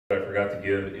I forgot to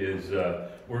give is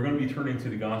we're going to be turning to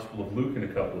the Gospel of Luke in a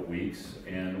couple of weeks,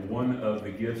 and one of the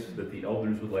gifts that the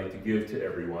elders would like to give to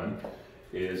everyone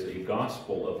is a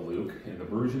Gospel of Luke in the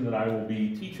version that I will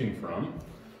be teaching from,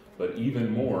 but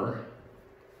even more,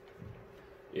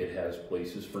 it has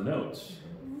places for notes.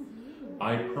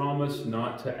 I promise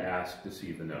not to ask to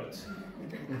see the notes.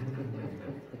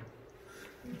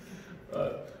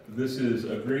 This is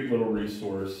a great little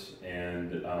resource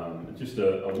and just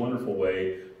a wonderful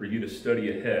way for you to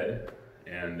study ahead.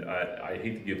 And I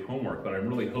hate to give homework, but I'm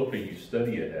really hoping you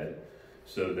study ahead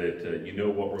so that you know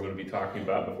what we're going to be talking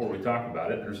about before we talk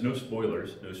about it. There's no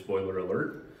spoilers, no spoiler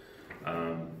alert.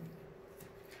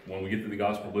 When we get to the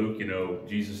Gospel of Luke, you know,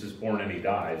 Jesus is born and he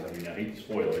dies. I mean, I hate to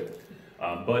spoil it.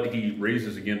 But he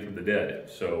raises again from the dead.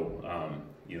 So,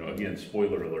 you know, again,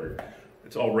 spoiler alert.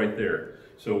 It's all right there.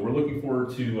 So we're looking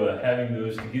forward to having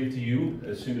those to give to you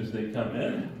as soon as they come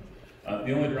in.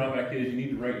 The only drawback is you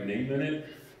need to write your name in it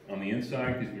on the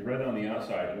inside, because if you write it on the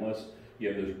outside, unless you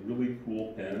have those really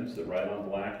cool pens that write on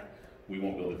black, we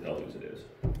won't be able to tell whose it is.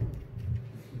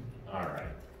 All right.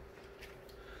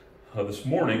 This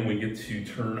morning we get to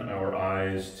turn our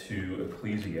eyes to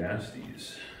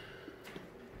Ecclesiastes.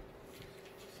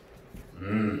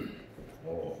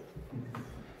 Oh.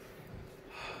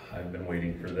 I've been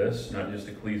waiting for this, not just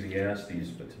Ecclesiastes,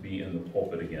 but to be in the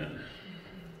pulpit again.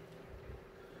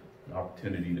 An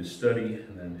opportunity to study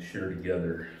and then to share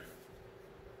together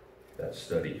that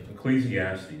study.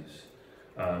 Ecclesiastes.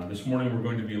 This morning we're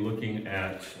going to be looking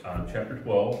at chapter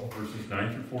 12, verses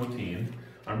 9 through 14.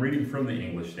 I'm reading from the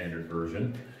English Standard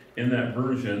Version. In that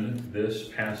version, this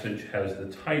passage has the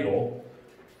title,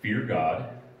 Fear God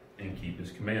and Keep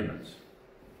His Commandments.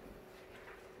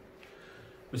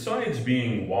 Besides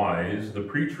being wise, the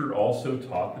preacher also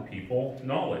taught the people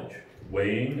knowledge,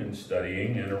 weighing and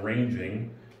studying and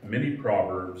arranging many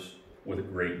proverbs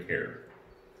with great care.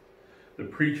 The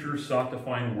preacher sought to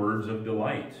find words of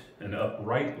delight, and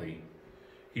uprightly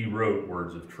he wrote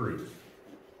words of truth.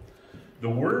 The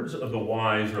words of the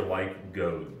wise are like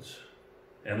goads,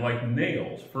 and like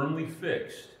nails firmly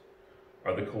fixed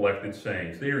are the collected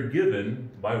sayings. They are given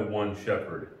by one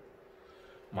shepherd.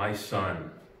 My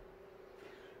son,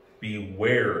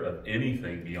 beware of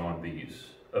anything beyond these.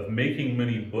 Of making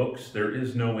many books there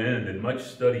is no end, and much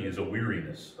study is a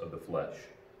weariness of the flesh.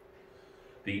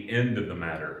 The end of the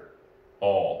matter,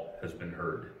 all has been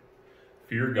heard.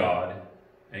 Fear God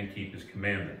and keep his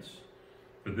commandments,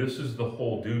 for this is the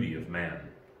whole duty of man.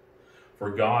 For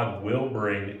God will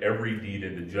bring every deed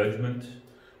into judgment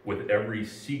with every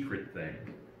secret thing,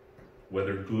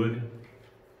 whether good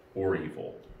or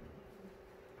evil.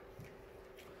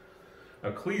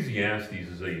 Ecclesiastes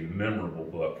is a memorable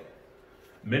book.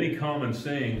 Many common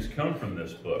sayings come from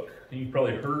this book. You've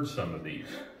probably heard some of these,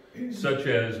 such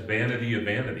as vanity of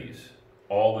vanities,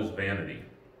 all is vanity,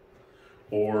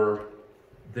 or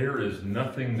there is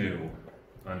nothing new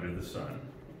under the sun.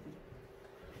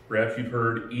 Perhaps you've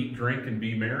heard eat, drink, and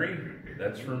be merry.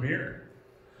 That's from here.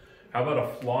 How about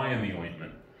a fly in the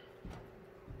ointment?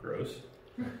 Gross.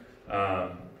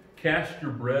 Cast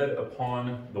your bread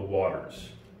upon the waters.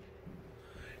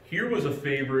 Here was a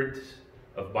favorite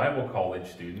of Bible college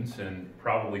students, and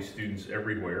probably students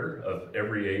everywhere of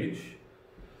every age.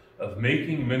 Of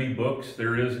making many books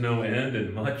there is no end,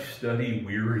 and much study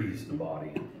wearies the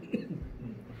body.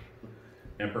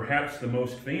 And perhaps the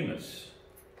most famous,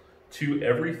 to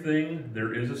everything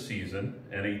there is a season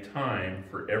and a time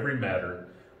for every matter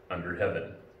under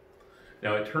heaven.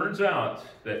 Now it turns out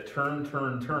that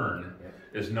turn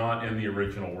is not in the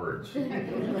original words.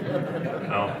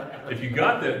 Now, if you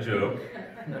got that joke,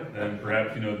 then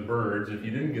perhaps you know the birds. If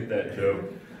you didn't get that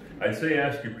joke, I'd say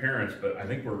ask your parents, but I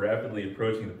think we're rapidly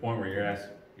approaching the point where you're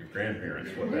asking your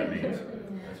grandparents what that means.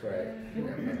 That's right.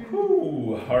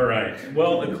 Whew, all right.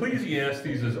 Well, Ecclesiastes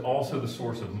is also the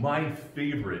source of my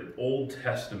favorite Old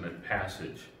Testament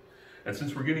passage. And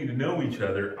since we're getting to know each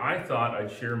other, I thought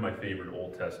I'd share my favorite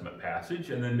Old Testament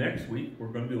passage, and then next week we're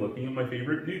going to be looking at my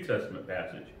favorite New Testament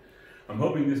passage. I'm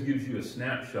hoping this gives you a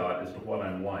snapshot as to what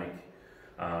I'm like,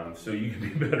 so you can be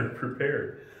better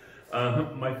prepared.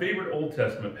 My favorite Old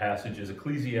Testament passage is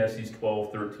Ecclesiastes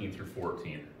 12, 13 through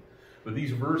 14. But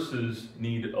these verses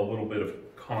need a little bit of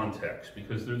context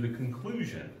because they're the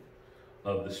conclusion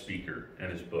of the speaker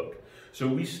and his book. So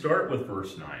we start with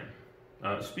verse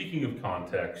 9. Speaking of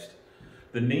context,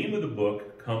 the name of the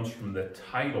book comes from the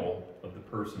title of the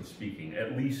person speaking,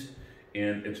 at least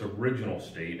in its original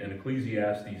state, and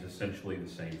Ecclesiastes is essentially the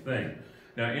same thing.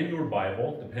 Now, in your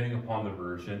Bible, depending upon the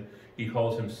version, he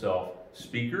calls himself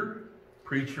speaker,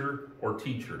 preacher, or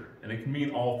teacher, and it can mean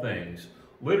all things.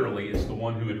 Literally, it's the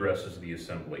one who addresses the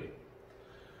assembly.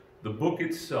 The book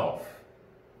itself,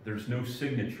 there's no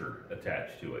signature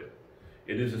attached to it.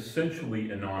 It is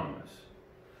essentially anonymous.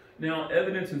 Now,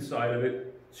 evidence inside of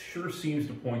it sure seems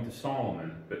to point to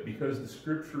Solomon, but because the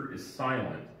scripture is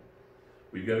silent,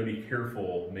 we've got to be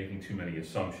careful making too many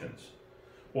assumptions.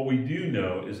 What we do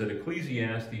know is that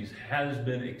Ecclesiastes has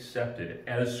been accepted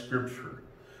as scripture,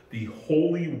 the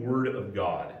holy word of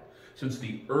God, since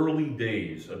the early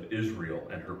days of Israel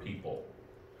and her people.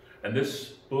 And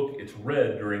this book, it's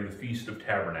read during the Feast of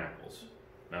Tabernacles.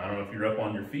 Now, I don't know if you're up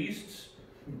on your feasts.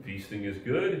 Feasting is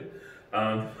good.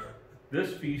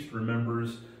 This feast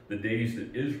remembers the days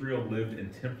that Israel lived in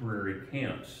temporary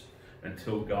camps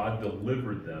until God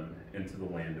delivered them into the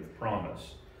land of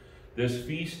promise. This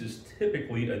feast is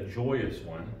typically a joyous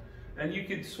one, and you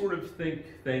could sort of think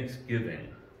Thanksgiving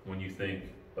when you think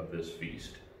of this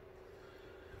feast.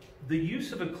 The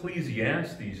use of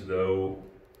Ecclesiastes, though,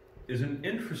 is an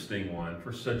interesting one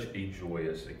for such a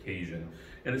joyous occasion,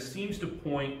 and it seems to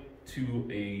point to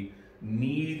a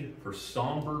need for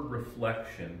somber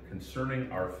reflection concerning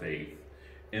our faith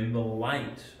in the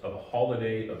light of a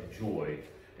holiday of joy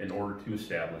in order to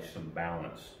establish some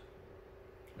balance.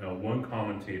 Now, one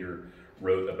commentator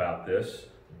wrote about this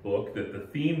book that the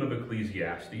theme of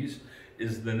Ecclesiastes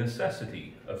is the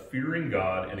necessity of fearing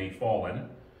God in a fallen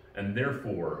and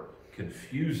therefore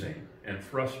confusing and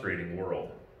frustrating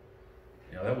world.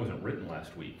 Now, that wasn't written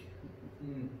last week.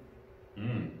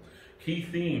 Key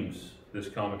themes, this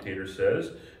commentator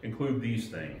says, include these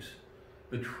things: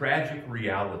 the tragic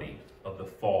reality of the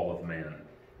fall of man,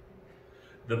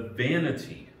 the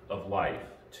vanity of life,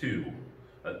 two,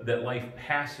 that life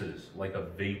passes like a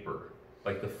vapor,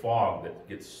 like the fog that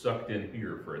gets sucked in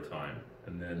here for a time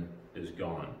and then is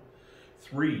gone.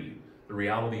 Three, the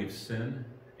reality of sin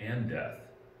and death.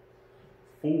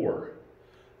 Four,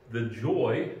 the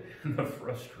joy and the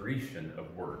frustration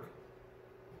of work.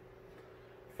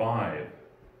 Five,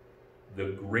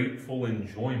 the grateful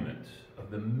enjoyment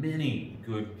of the many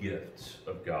good gifts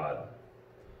of God.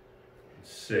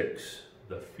 Six,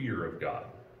 the fear of God.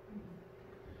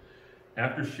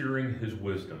 After sharing his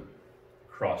wisdom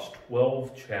across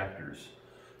 12 chapters,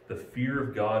 the fear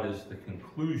of God is the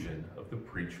conclusion of the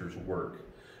preacher's work.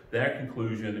 That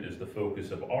conclusion is the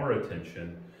focus of our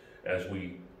attention as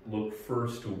we look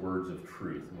first to words of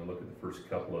truth. And we'll look at the first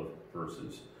couple of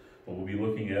verses. We'll be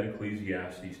looking at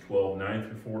Ecclesiastes 12, 9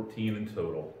 through 14 in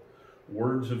total.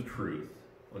 Words of truth.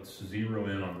 Let's zero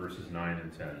in on verses 9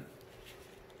 and 10.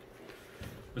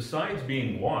 Besides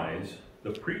being wise,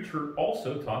 the preacher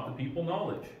also taught the people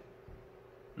knowledge.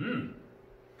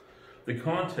 The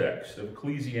context of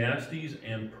Ecclesiastes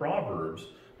and Proverbs,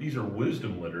 these are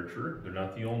wisdom literature. They're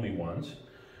not the only ones.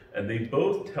 And they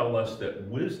both tell us that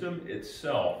wisdom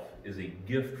itself is a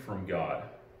gift from God.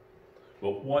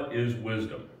 But what is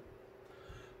wisdom?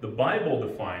 The Bible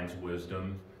defines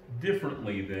wisdom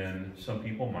differently than some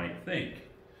people might think.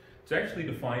 It's actually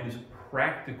defined as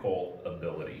practical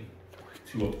ability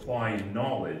to apply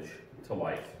knowledge to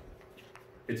life.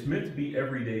 It's meant to be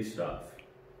everyday stuff.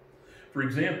 For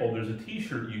example, there's a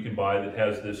t-shirt you can buy that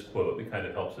has this quote that kind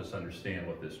of helps us understand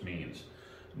what this means.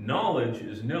 Knowledge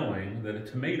is knowing that a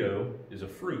tomato is a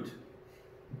fruit.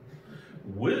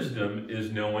 Wisdom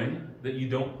is knowing that you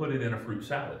don't put it in a fruit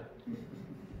salad.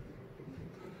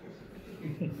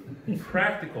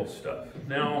 Practical stuff.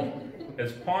 Now,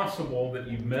 it's possible that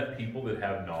you've met people that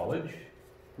have knowledge.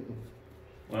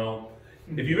 Well,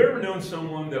 if you've ever known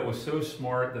someone that was so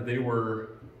smart that they were,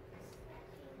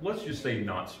 let's just say,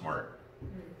 not smart,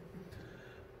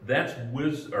 that's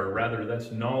wisdom, or rather,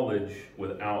 that's knowledge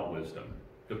without wisdom.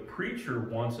 The preacher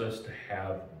wants us to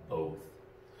have both.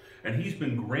 And he's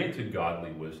been granted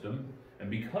godly wisdom, and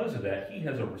because of that, he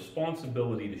has a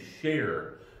responsibility to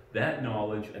share that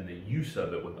knowledge and the use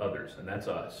of it with others, and that's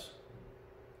us.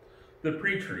 The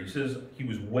preacher, he says, he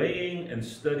was weighing and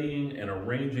studying and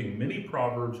arranging many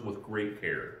proverbs with great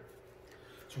care.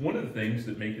 It's one of the things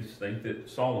that make us think that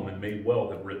Solomon may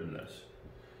well have written this.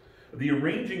 The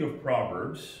arranging of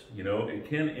proverbs, it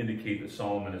can indicate that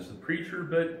Solomon is the preacher,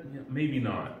 but maybe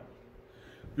not.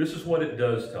 This is what it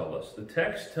does tell us. The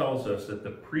text tells us that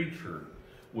the preacher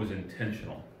was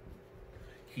intentional.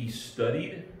 He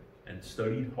studied and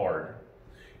studied hard.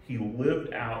 He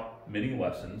lived out many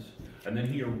lessons, and then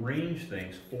he arranged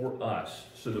things for us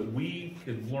so that we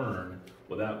could learn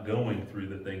without going through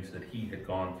the things that he had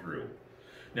gone through.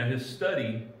 Now, his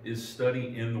study is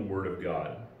study in the Word of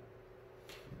God.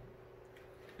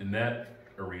 In that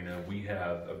arena, we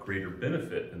have a greater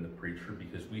benefit than the preacher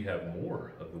because we have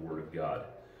more of the Word of God.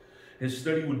 His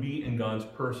study would be in God's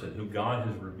person, who God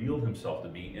has revealed himself to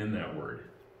be in that Word.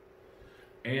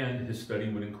 And his study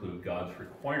would include God's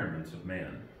requirements of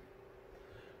man.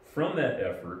 From that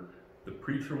effort, the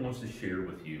preacher wants to share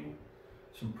with you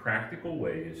some practical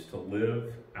ways to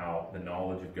live out the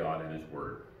knowledge of God in His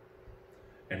Word.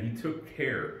 And he took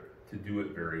care to do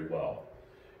it very well.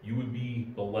 You would be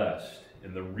blessed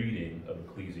in the reading of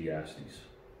Ecclesiastes.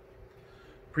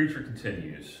 The preacher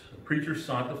continues. The preacher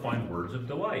sought to find words of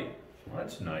delight. Well,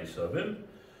 that's nice of him.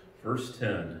 Verse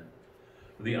 10.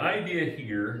 The idea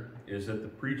here is that the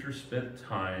preacher spent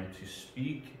time to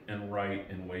speak and write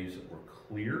in ways that were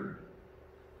clear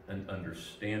and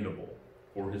understandable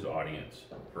for his audience,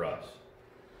 for us.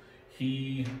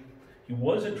 He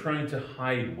wasn't trying to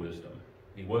hide wisdom.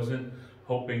 He wasn't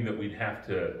hoping that we'd have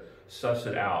to suss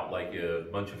it out like a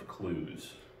bunch of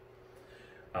clues.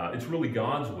 It's really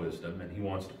God's wisdom, and He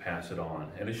wants to pass it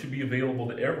on. And it should be available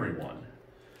to everyone.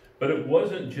 But it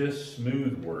wasn't just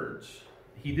smooth words.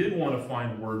 He did want to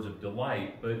find words of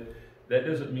delight, but that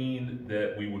doesn't mean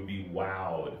that we would be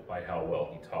wowed by how well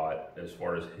he taught as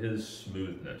far as his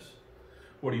smoothness.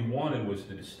 What he wanted was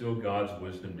to distill God's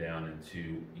wisdom down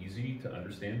into easy to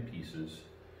understand pieces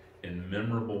in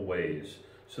memorable ways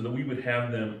so that we would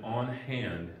have them on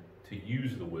hand to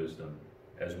use the wisdom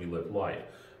as we live life.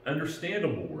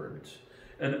 Understandable words,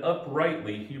 and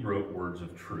uprightly he wrote words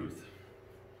of truth.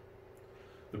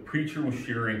 The preacher was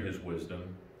sharing his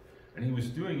wisdom, and he was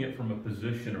doing it from a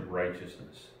position of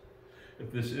righteousness.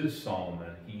 If this is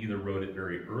Solomon, he either wrote it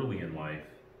very early in life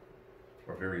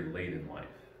or very late in life.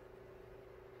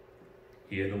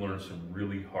 He had to learn some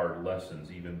really hard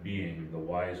lessons, even being the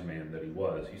wise man that he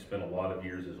was. He spent a lot of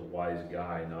years as a wise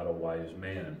guy, not a wise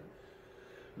man.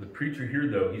 The preacher here,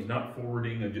 though, he's not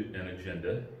forwarding an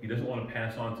agenda. He doesn't want to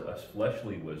pass on to us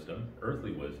fleshly wisdom,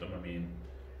 earthly wisdom. I mean,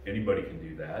 anybody can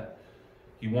do that.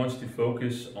 He wants to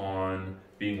focus on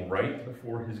being right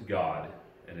before his God.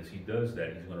 And as he does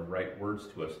that, he's going to write words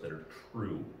to us that are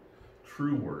true.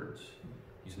 True words.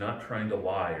 He's not trying to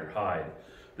lie or hide.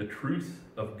 The truth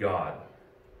of God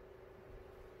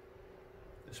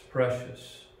is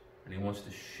precious, and he wants to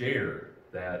share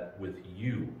that with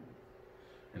you.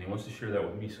 And he wants to share that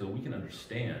with me so we can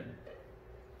understand,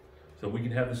 so we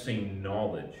can have the same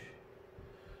knowledge.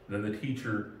 And then the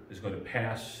teacher is going to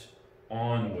pass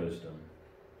on wisdom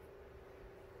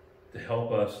to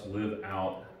help us live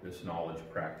out this knowledge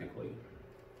practically.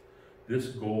 This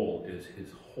goal is his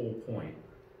whole point.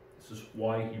 This is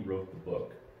why he wrote the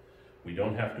book. We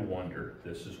don't have to wonder.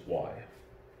 This is why.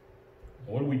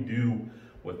 What do we do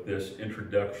with this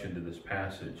introduction to this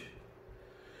passage?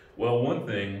 Well, one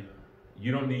thing,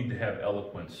 you don't need to have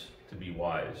eloquence to be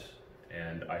wise,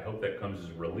 and I hope that comes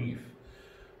as relief.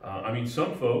 I mean,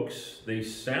 some folks, they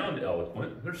sound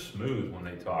eloquent. They're smooth when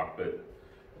they talk, but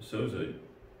so's a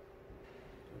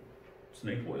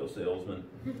snake oil salesman.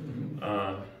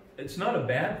 It's not a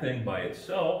bad thing by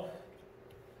itself.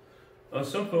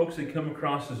 Some folks, they come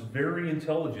across as very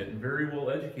intelligent and very well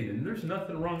educated, and there's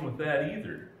nothing wrong with that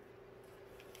either.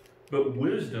 But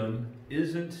wisdom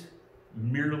isn't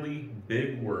merely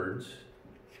big words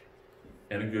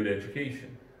and a good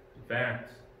education. In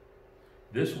fact,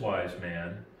 this wise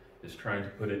man is trying to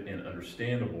put it in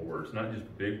understandable words, not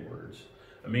just big words.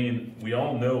 I mean, we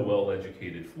all know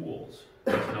well-educated fools.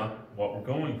 That's not what we're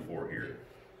going for here.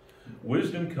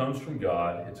 Wisdom comes from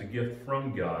God. It's a gift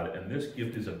from God, and this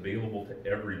gift is available to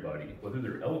everybody, whether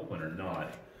they're eloquent or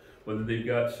not, whether they've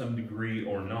got some degree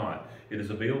or not. It is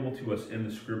available to us in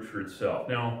the Scripture itself.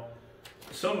 Now,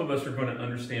 some of us are going to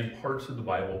understand parts of the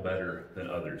Bible better than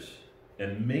others,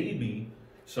 and maybe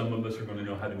some of us are going to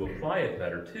know how to apply it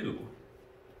better too.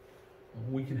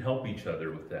 We can help each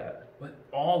other with that. But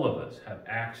all of us have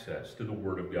access to the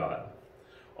Word of God.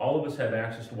 All of us have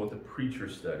access to what the preacher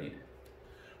studied.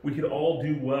 We could all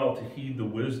do well to heed the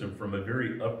wisdom from a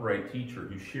very upright teacher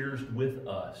who shares with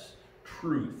us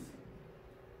truth.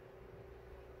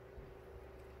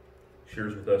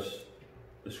 Shares with us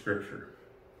the Scripture.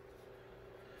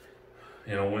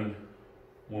 You know,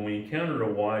 when we encounter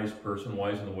a wise person,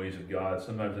 wise in the ways of God,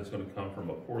 sometimes it's going to come from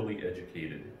a poorly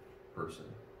educated person,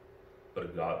 but a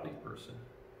godly person.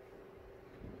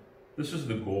 This is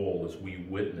the goal as we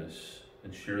witness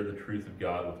and share the truth of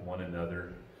God with one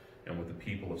another and with the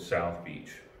people of South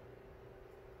Beach.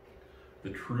 The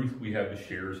truth we have to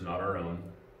share is not our own.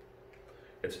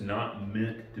 It's not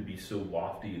meant to be so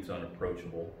lofty it's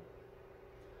unapproachable.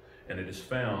 And it is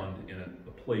found in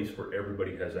a place where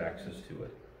everybody has access to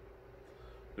it.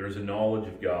 There is a knowledge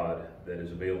of God that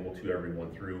is available to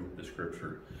everyone through the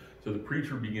Scripture. So the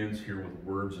preacher begins here with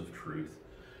words of truth.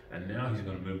 And now he's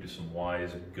going to move to some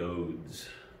wise goads.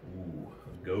 Ooh,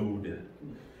 a goad.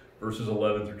 Verses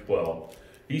 11 through 12.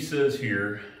 He says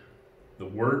here, the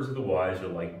words of the wise are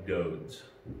like goads,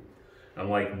 and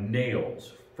like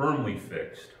nails firmly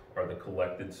fixed, are the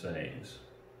collected sayings.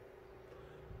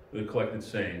 The collected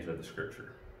sayings of the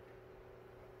Scripture.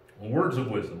 Words of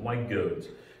wisdom, like goads.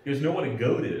 You guys know what a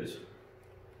goad is?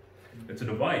 It's a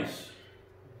device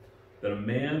that a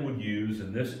man would use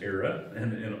in this era,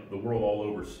 and in the world all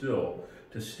over still,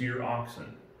 to steer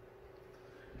oxen.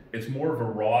 It's more of a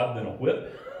rod than a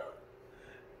whip,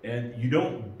 and you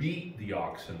don't beat the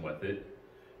oxen with it,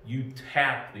 you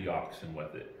tap the oxen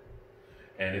with it.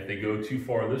 And if they go too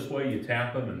far this way, you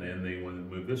tap them, and then when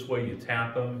they move this way, you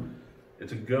tap them.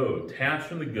 It's a goad. Taps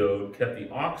from the goad kept the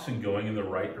oxen going in the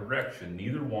right direction,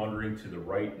 neither wandering to the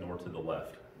right nor to the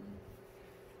left.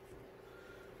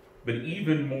 But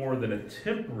even more than a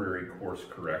temporary course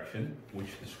correction,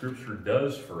 which the Scripture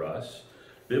does for us,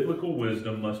 biblical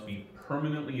wisdom must be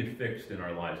permanently affixed in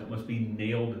our lives. It must be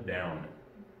nailed down.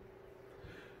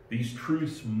 These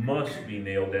truths must be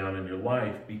nailed down in your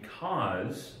life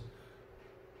because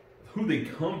of who they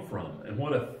come from and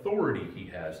what authority he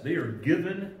has. They are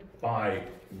given by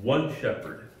one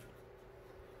shepherd.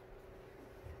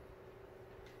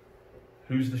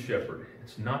 Who's the shepherd?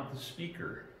 It's not the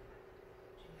speaker.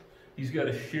 He's got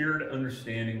a shared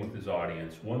understanding with his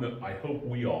audience, one that I hope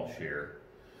we all share.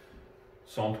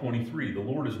 Psalm 23, the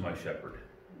Lord is my shepherd.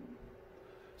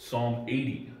 Psalm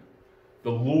 80,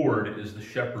 the Lord is the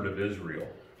shepherd of Israel.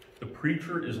 The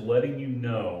preacher is letting you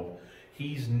know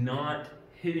he's not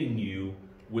hitting you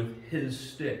with his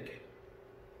stick.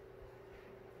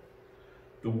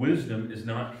 The wisdom is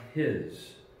not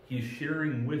his. He's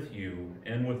sharing with you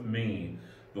and with me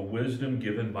the wisdom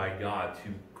given by God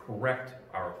to correct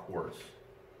our course.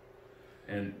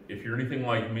 And if you're anything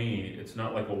like me, it's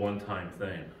not like a one-time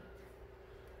thing.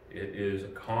 It is a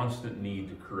constant need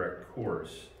to correct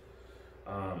course.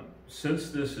 Since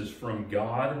this is from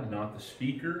God, not the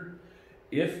speaker,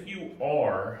 if you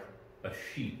are a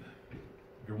sheep,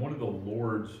 you're one of the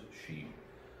Lord's sheep,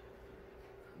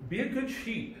 be a good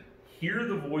sheep. Hear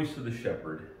the voice of the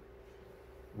shepherd.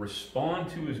 Respond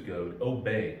to his goad.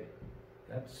 Obey.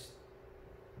 That's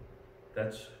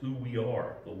who we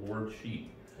are, the Lord's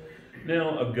sheep.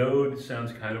 Now, a goad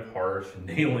sounds kind of harsh.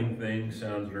 Nailing things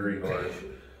sounds very harsh.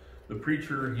 The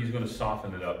preacher, he's going to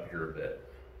soften it up here a bit.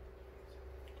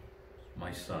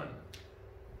 My son,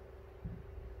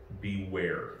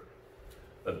 beware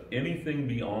of anything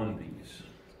beyond these.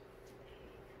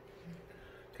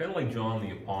 Kind of like John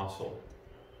the Apostle.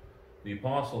 The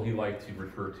Apostle, he liked to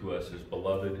refer to us as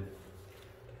beloved,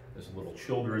 as little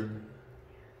children.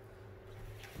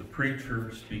 The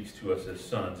preacher speaks to us as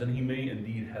sons, and he may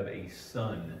indeed have a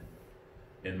son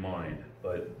in mind,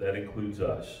 but that includes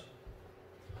us.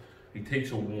 He takes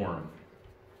a warm,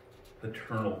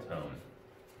 paternal tone.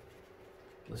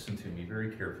 Listen to me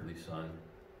very carefully, son.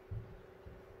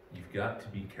 You've got to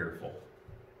be careful.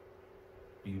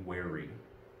 Be wary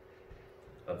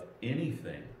of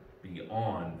anything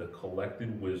beyond the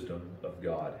collected wisdom of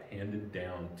God handed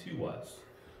down to us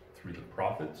through the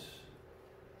prophets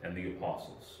and the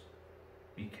apostles.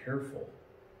 Be careful.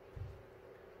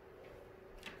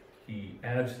 He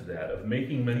adds to that, of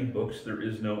making many books there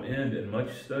is no end, and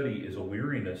much study is a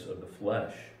weariness of the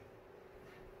flesh.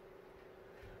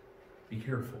 Be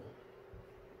careful.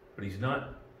 But he's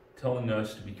not telling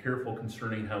us to be careful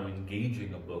concerning how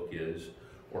engaging a book is,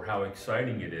 or how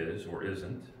exciting it is or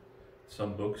isn't.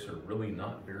 Some books are really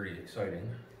not very exciting.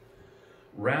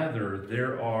 Rather,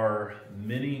 there are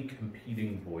many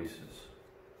competing voices,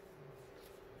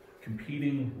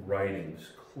 competing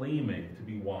writings, claiming to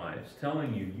be wise,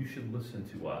 telling you, you should listen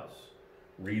to us,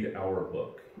 read our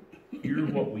book, hear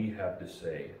what we have to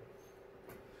say.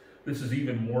 This is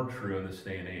even more true in this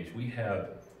day and age. We have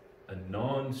a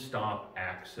non-stop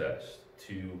access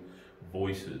to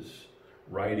voices,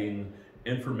 writing,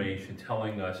 information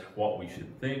telling us what we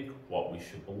should think, what we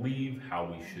should believe, how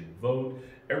we should vote,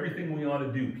 everything we ought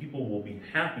to do. People will be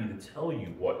happy to tell you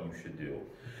what you should do.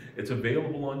 It's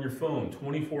available on your phone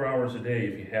 24 hours a day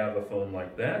if you have a phone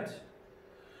like that.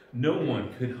 No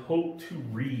one could hope to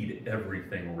read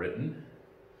everything written.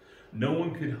 No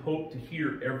one could hope to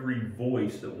hear every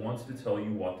voice that wants to tell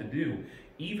you what to do,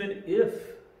 even if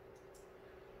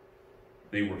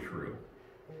they were true.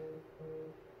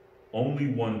 Only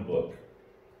one book,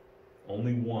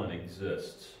 only one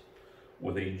exists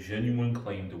with a genuine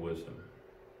claim to wisdom.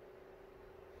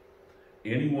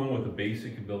 Anyone with a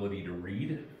basic ability to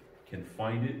read can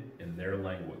find it in their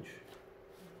language.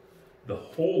 The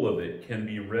whole of it can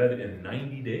be read in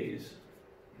 90 days.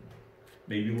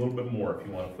 Maybe a little bit more if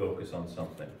you want to focus on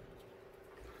something.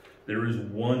 There is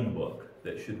one book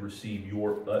that should receive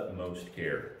your utmost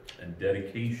care and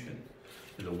dedication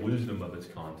to the wisdom of its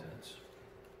contents.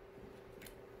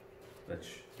 That's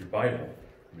your Bible.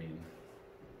 I mean,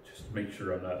 Just to make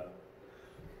sure I'm not...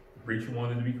 The preacher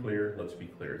wanted to be clear. Let's be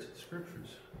clear. It's the Scriptures.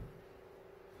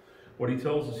 What he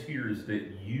tells us here is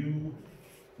that you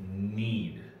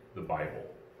need the Bible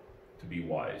to be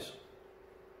wise.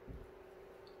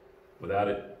 Without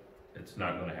it, it's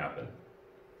not going to happen.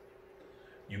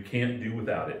 You can't do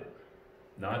without it.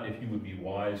 Not if you would be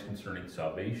wise concerning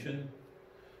salvation,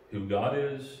 who God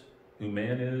is, who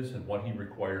man is, and what he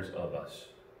requires of us.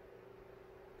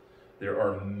 There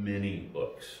are many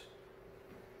books.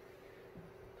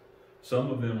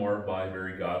 Some of them are by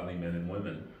very godly men and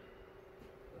women.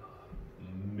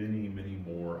 Many, many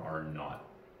more are not.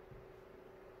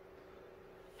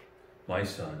 My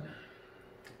son,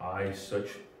 I such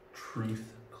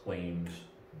truth claims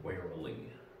warily,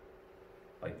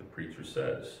 like the preacher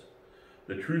says.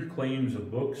 The truth claims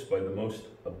of books by the most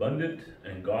abundant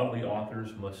and godly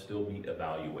authors must still be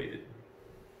evaluated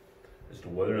as to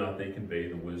whether or not they convey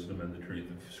the wisdom and the truth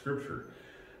of Scripture.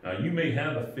 Now, you may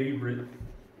have a favorite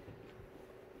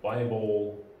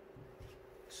Bible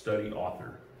study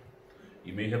author.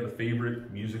 You may have a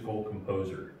favorite musical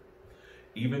composer.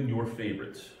 Even your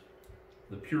favorites,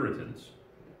 the Puritans.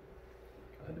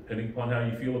 Depending upon how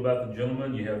you feel about the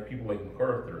gentleman, you have people like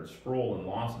MacArthur and Sproul and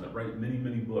Lawson that write many,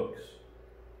 many books.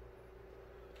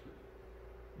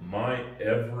 My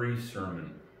every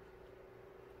sermon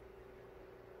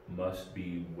must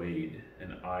be weighed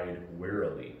and eyed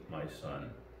warily, my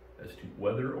son, as to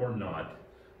whether or not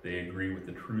they agree with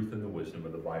the truth and the wisdom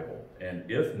of the Bible. And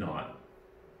if not,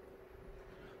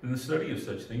 then the study of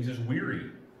such things is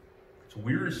weary. It's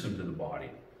wearisome to the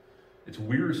body. It's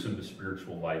wearisome to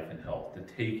spiritual life and health to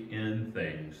take in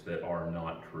things that are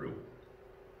not true.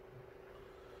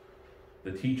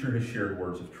 The teacher has shared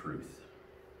words of truth.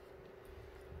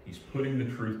 He's putting the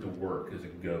truth to work as a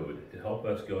goad to help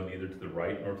us go neither to the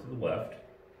right nor to the left.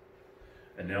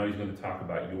 And now he's going to talk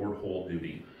about your whole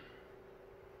duty.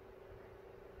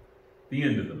 The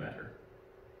end of the matter.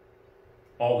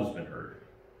 All has been heard.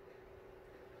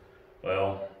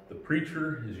 Well, the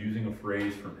preacher is using a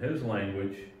phrase from his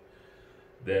language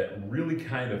that really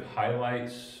kind of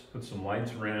highlights, puts some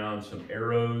lights around, some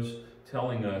arrows,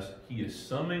 telling us he is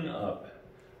summing up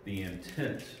the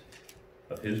intent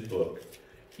of his book.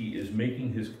 He is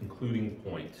making his concluding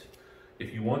point.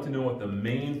 If you want to know what the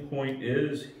main point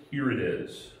is, here it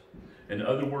is. In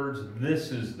other words,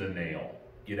 this is the nail.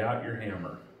 Get out your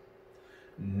hammer.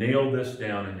 Nail this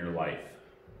down in your life.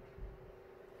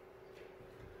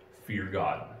 Fear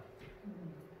God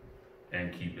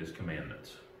and keep his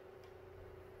commandments.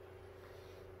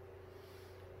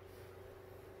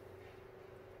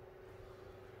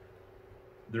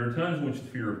 There are times in which the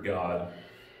fear of God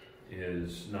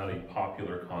is not a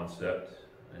popular concept,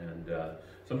 and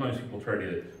sometimes people try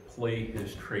to play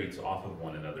his traits off of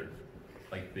one another,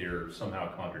 like they're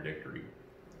somehow contradictory.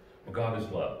 Well, God is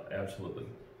love, absolutely.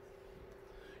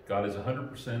 God is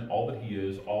 100% all that he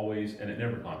is, always, and it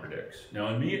never contradicts.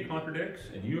 Now, in me it contradicts,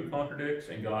 in you it contradicts,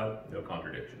 and God, no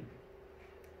contradiction.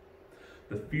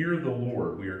 The fear of the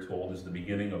Lord, we are told, is the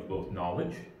beginning of both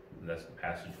knowledge, and that's the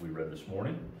passage we read this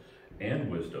morning, and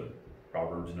wisdom,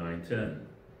 Proverbs 9:10.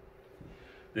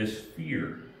 This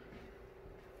fear,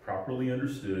 properly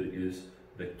understood, is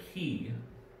the key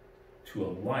to a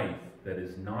life that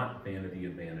is not vanity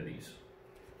of vanities,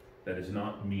 that is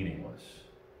not meaningless.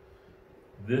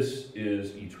 This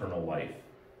is eternal life.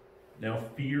 Now,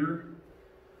 fear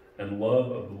and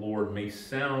love of the Lord may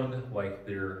sound like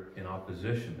they're in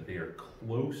opposition, but they are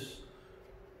close,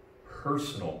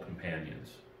 personal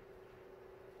companions.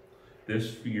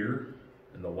 This fear,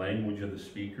 in the language of the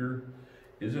speaker,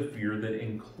 is a fear that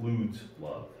includes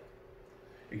love.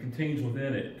 It contains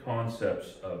within it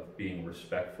concepts of being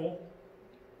respectful.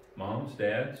 Moms,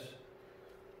 dads,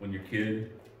 when your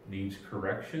kid needs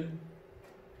correction,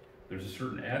 there's a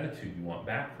certain attitude you want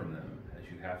back from them as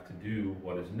you have to do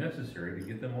what is necessary to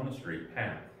get them on a straight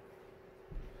path.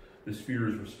 This fear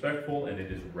is respectful and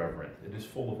it is reverent. It is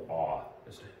full of awe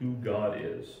as to who God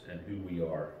is and who we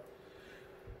are.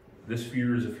 This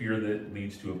fear is a fear that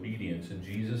leads to obedience, and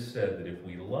Jesus said that if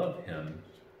we love him,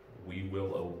 we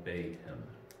will obey him.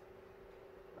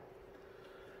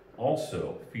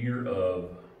 Also, fear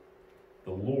of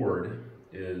the Lord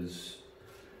is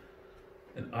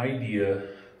an idea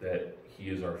that he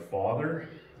is our Father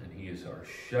and he is our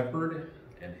shepherd,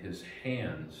 and his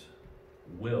hands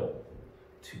will,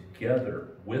 together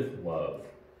with love,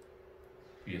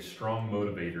 be a strong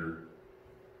motivator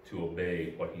to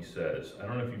obey what he says. I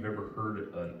don't know if you've ever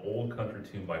heard an old country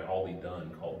tune by Holly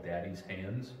Dunn called Daddy's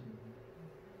Hands.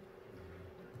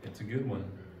 It's a good one.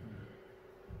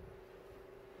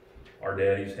 Our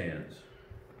daddy's hands.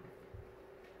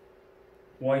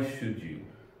 Why should you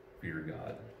fear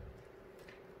God.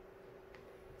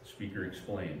 The speaker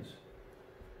explains.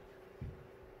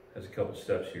 Has a couple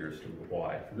steps here as to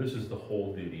why. For this is the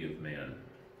whole duty of man.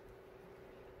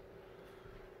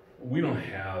 We don't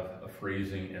have a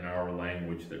phrasing in our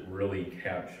language that really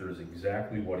captures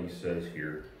exactly what he says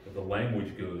here, but the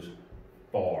language goes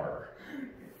far,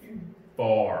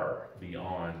 far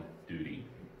beyond duty.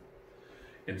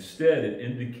 Instead, it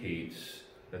indicates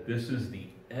that this is the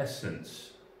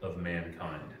essence of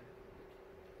mankind.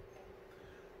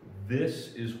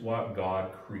 This is what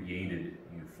God created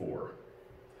you for.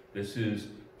 This is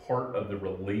part of the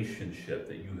relationship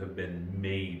that you have been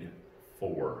made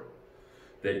for.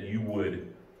 That you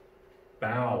would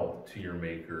bow to your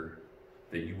Maker,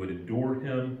 that you would adore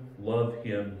him, love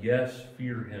him, yes,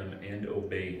 fear him, and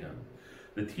obey him.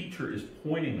 The teacher is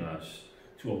pointing us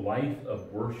to a life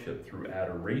of worship through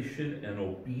adoration and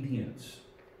obedience.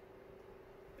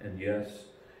 And yes,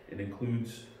 it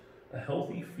includes a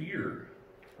healthy fear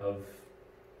of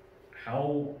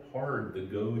how hard the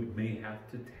goad may have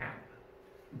to tap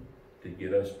to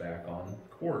get us back on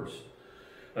course.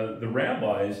 The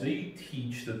rabbis, they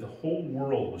teach that the whole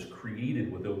world was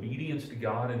created with obedience to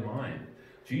God in mind.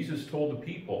 Jesus told the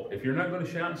people, if you're not going to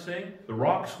shout and sing, the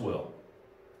rocks will.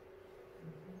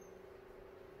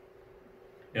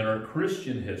 In our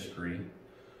Christian history,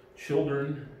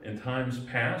 children in times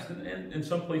past, and in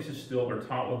some places still, are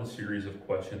taught with a series of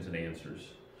questions and answers.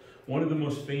 One of the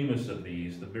most famous of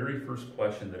these, the very first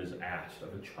question that is asked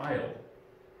of a child,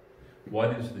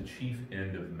 what is the chief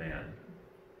end of man?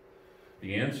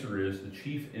 The answer is the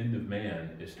chief end of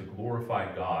man is to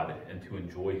glorify God and to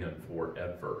enjoy him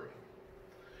forever.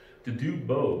 To do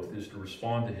both is to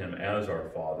respond to him as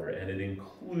our Father, and it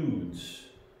includes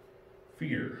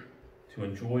fear. To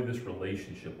enjoy this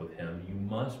relationship with him, you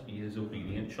must be his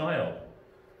obedient child.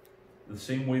 The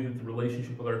same way that the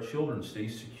relationship with our children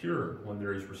stays secure when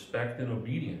there is respect and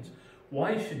obedience.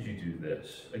 Why should you do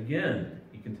this? Again,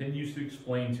 he continues to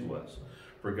explain to us,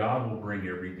 for God will bring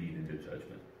every deed into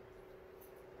judgment.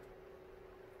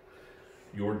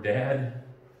 Your dad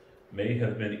may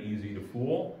have been easy to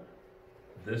fool.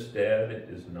 This dad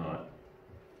is not.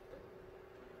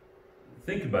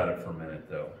 Think about it for a minute,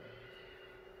 though.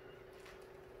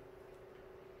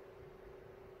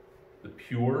 The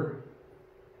pure,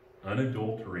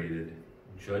 unadulterated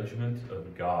judgment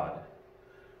of God,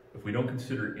 if we don't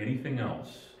consider anything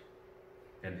else,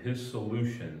 and his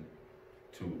solution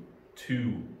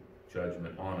to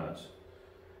judgment on us,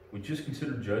 we just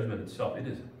consider judgment itself. It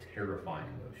is a terrifying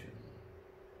emotion.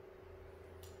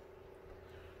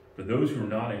 For those who are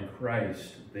not in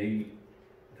Christ, they're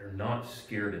not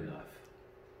scared enough.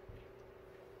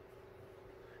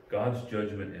 God's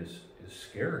judgment is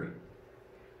scary.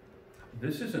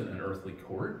 This isn't an earthly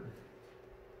court.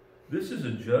 This is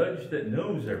a judge that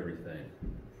knows everything.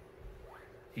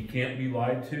 He can't be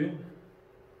lied to.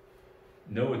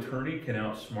 No attorney can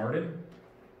outsmart him.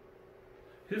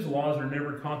 His laws are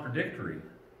never contradictory,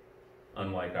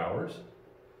 unlike ours.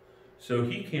 So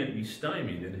he can't be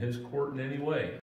stymied in his court in any way.